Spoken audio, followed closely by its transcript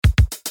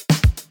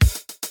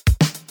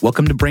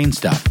Welcome to Brain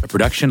Stuff, a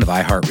production of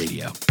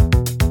iHeartRadio.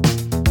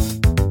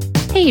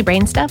 Hey,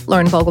 Brain Stuff,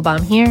 Lauren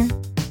Vogelbaum here.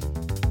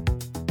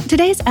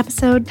 Today's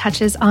episode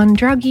touches on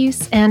drug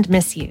use and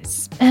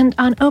misuse, and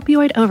on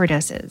opioid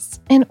overdoses,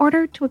 in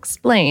order to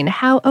explain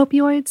how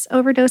opioids,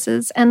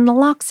 overdoses, and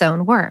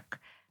naloxone work.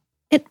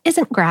 It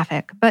isn't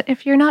graphic, but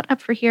if you're not up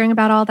for hearing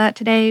about all that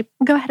today,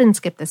 go ahead and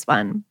skip this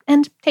one,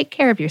 and take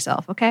care of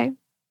yourself, okay?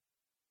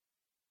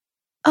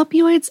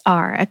 Opioids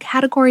are a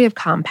category of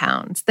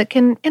compounds that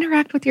can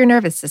interact with your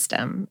nervous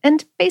system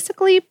and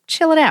basically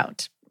chill it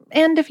out,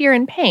 and if you're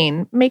in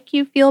pain, make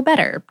you feel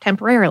better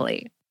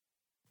temporarily.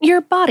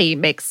 Your body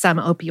makes some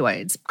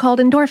opioids, called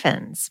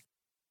endorphins.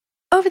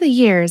 Over the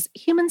years,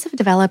 humans have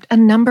developed a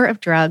number of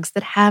drugs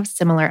that have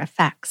similar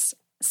effects.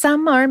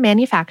 Some are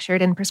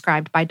manufactured and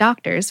prescribed by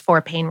doctors for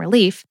pain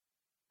relief.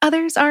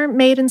 Others are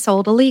made and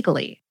sold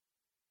illegally.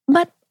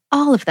 But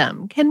all of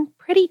them can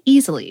pretty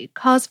easily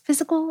cause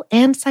physical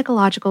and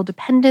psychological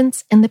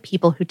dependence in the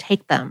people who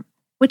take them,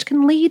 which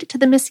can lead to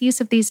the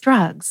misuse of these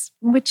drugs,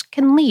 which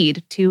can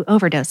lead to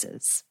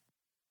overdoses.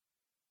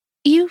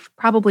 You've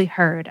probably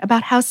heard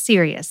about how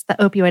serious the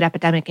opioid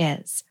epidemic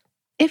is.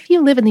 If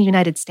you live in the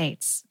United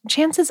States,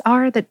 chances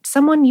are that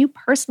someone you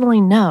personally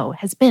know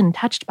has been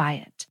touched by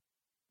it.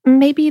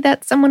 Maybe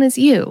that someone is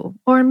you,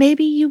 or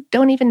maybe you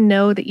don't even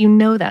know that you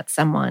know that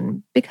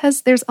someone,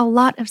 because there's a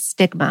lot of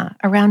stigma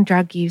around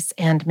drug use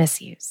and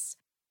misuse.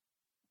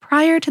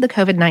 Prior to the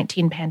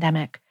COVID-19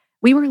 pandemic,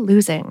 we were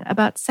losing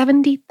about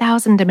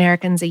 70,000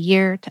 Americans a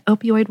year to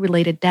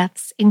opioid-related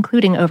deaths,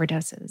 including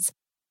overdoses.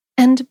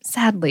 And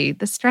sadly,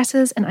 the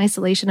stresses and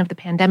isolation of the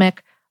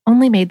pandemic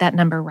only made that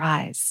number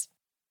rise.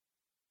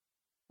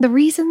 The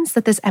reasons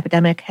that this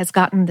epidemic has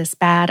gotten this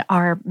bad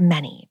are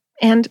many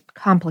and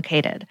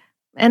complicated,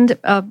 and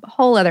a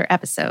whole other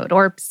episode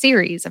or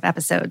series of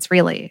episodes,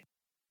 really.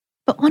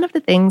 But one of the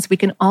things we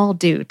can all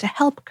do to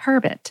help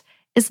curb it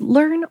is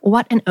learn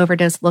what an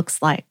overdose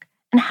looks like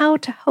and how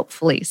to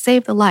hopefully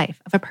save the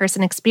life of a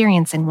person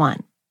experiencing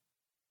one.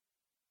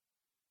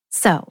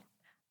 So,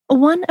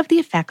 one of the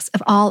effects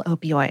of all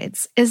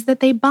opioids is that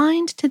they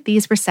bind to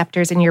these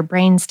receptors in your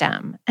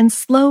brainstem and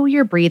slow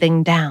your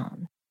breathing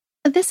down.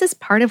 This is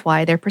part of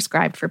why they're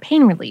prescribed for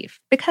pain relief,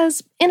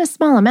 because in a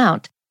small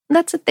amount,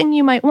 that's a thing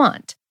you might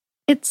want.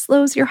 It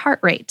slows your heart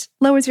rate,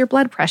 lowers your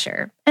blood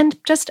pressure,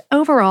 and just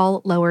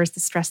overall lowers the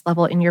stress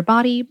level in your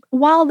body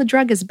while the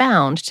drug is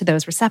bound to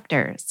those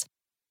receptors.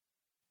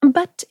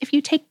 But if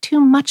you take too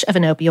much of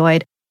an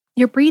opioid,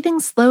 your breathing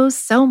slows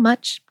so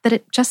much that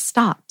it just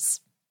stops.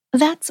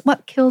 That's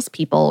what kills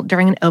people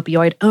during an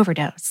opioid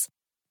overdose.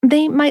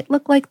 They might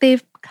look like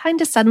they've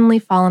kind of suddenly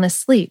fallen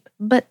asleep,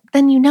 but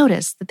then you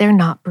notice that they're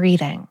not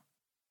breathing.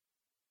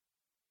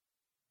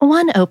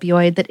 One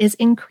opioid that is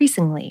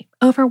increasingly,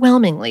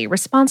 overwhelmingly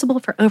responsible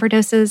for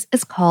overdoses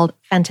is called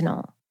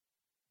fentanyl.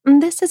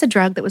 This is a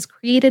drug that was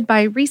created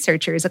by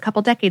researchers a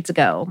couple decades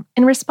ago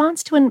in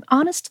response to an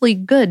honestly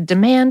good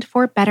demand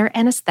for better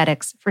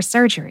anesthetics for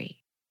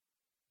surgery.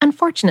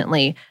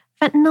 Unfortunately,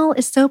 fentanyl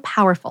is so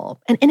powerful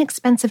and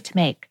inexpensive to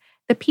make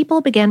that people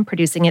began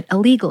producing it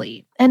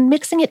illegally and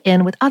mixing it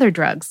in with other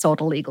drugs sold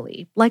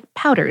illegally, like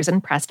powders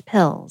and pressed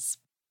pills.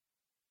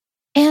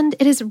 And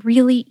it is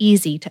really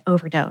easy to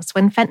overdose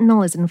when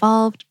fentanyl is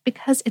involved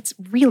because it's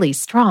really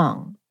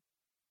strong.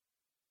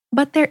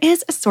 But there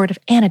is a sort of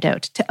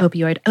antidote to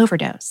opioid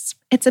overdose.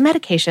 It's a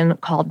medication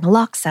called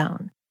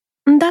naloxone.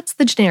 That's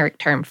the generic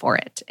term for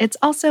it. It's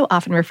also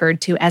often referred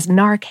to as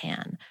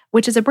Narcan,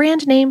 which is a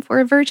brand name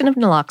for a version of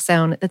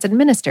naloxone that's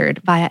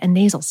administered via a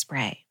nasal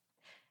spray.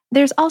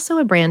 There's also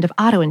a brand of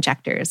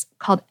autoinjectors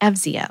called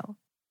Evzio.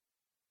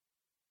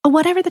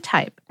 Whatever the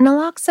type,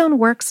 naloxone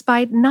works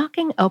by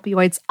knocking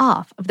opioids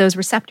off of those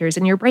receptors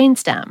in your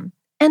brainstem,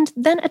 and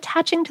then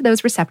attaching to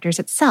those receptors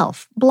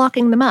itself,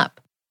 blocking them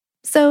up.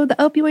 So the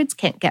opioids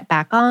can't get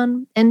back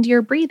on, and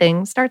your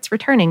breathing starts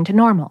returning to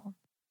normal.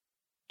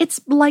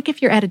 It's like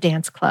if you're at a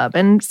dance club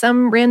and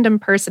some random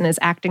person is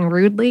acting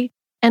rudely,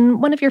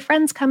 and one of your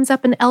friends comes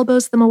up and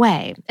elbows them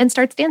away and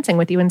starts dancing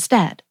with you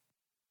instead.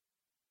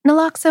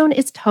 Naloxone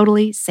is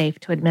totally safe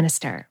to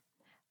administer.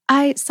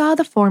 I saw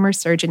the former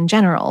Surgeon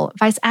General,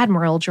 Vice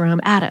Admiral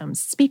Jerome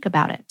Adams, speak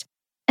about it,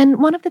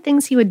 and one of the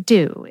things he would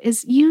do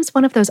is use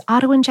one of those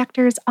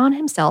autoinjectors on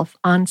himself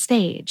on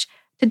stage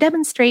to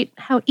demonstrate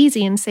how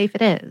easy and safe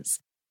it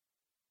is.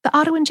 The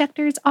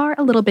autoinjectors are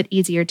a little bit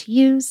easier to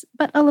use,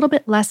 but a little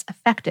bit less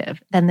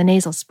effective than the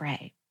nasal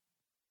spray.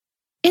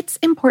 It's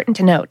important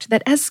to note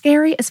that as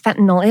scary as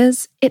fentanyl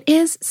is, it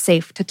is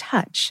safe to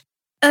touch.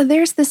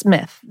 There's this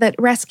myth that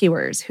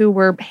rescuers who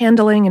were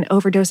handling an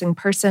overdosing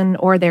person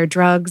or their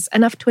drugs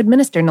enough to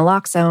administer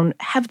naloxone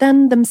have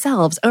then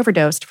themselves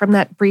overdosed from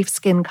that brief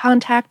skin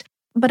contact,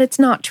 but it's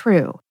not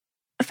true.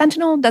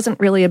 Fentanyl doesn't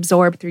really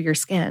absorb through your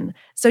skin,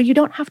 so you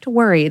don't have to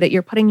worry that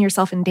you're putting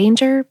yourself in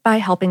danger by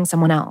helping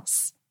someone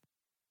else.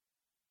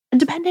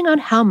 Depending on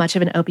how much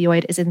of an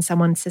opioid is in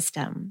someone's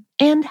system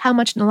and how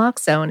much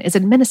naloxone is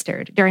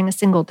administered during a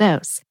single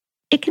dose,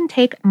 it can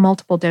take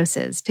multiple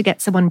doses to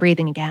get someone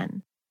breathing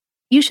again.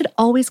 You should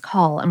always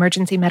call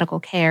emergency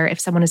medical care if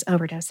someone is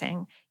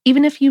overdosing,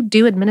 even if you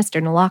do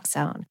administer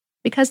naloxone,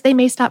 because they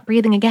may stop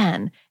breathing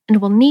again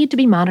and will need to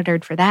be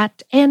monitored for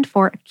that and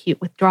for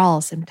acute withdrawal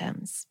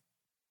symptoms.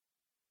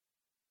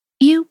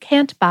 You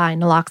can't buy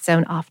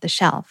naloxone off the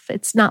shelf.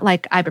 It's not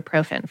like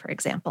ibuprofen, for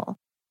example.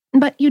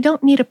 But you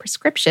don't need a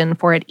prescription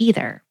for it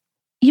either.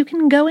 You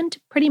can go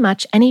into pretty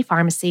much any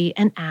pharmacy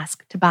and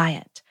ask to buy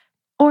it.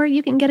 Or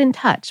you can get in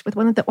touch with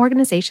one of the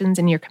organizations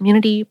in your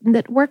community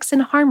that works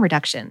in harm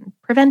reduction,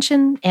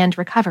 prevention, and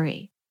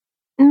recovery.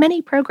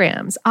 Many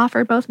programs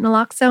offer both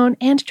naloxone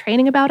and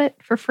training about it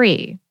for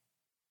free.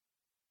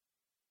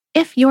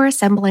 If you're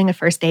assembling a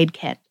first aid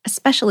kit,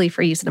 especially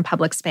for use in a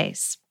public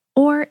space,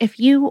 or if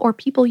you or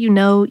people you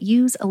know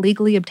use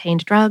illegally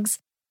obtained drugs,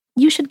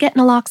 you should get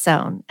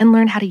naloxone and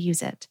learn how to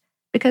use it,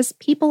 because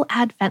people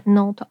add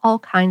fentanyl to all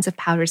kinds of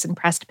powders and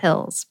pressed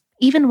pills,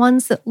 even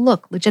ones that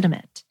look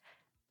legitimate.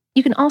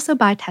 You can also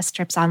buy test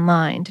strips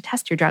online to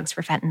test your drugs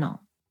for fentanyl.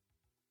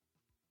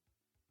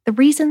 The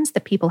reasons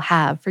that people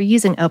have for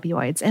using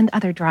opioids and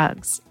other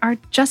drugs are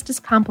just as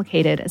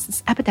complicated as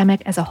this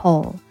epidemic as a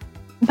whole,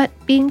 but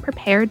being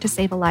prepared to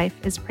save a life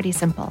is pretty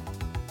simple.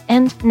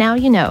 And now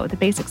you know the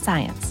basic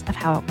science of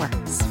how it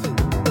works.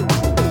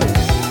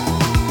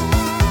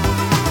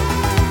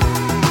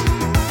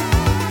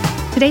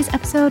 Today's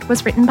episode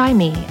was written by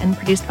me and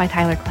produced by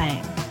Tyler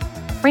Klang.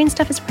 Brain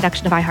Stuff is a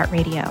production of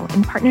iHeartRadio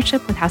in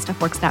partnership with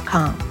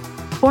HowStuffWorks.com.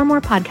 For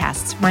more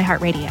podcasts from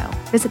iHeartRadio,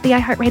 visit the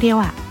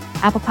iHeartRadio app,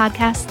 Apple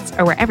Podcasts,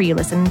 or wherever you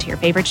listen to your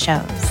favorite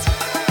shows.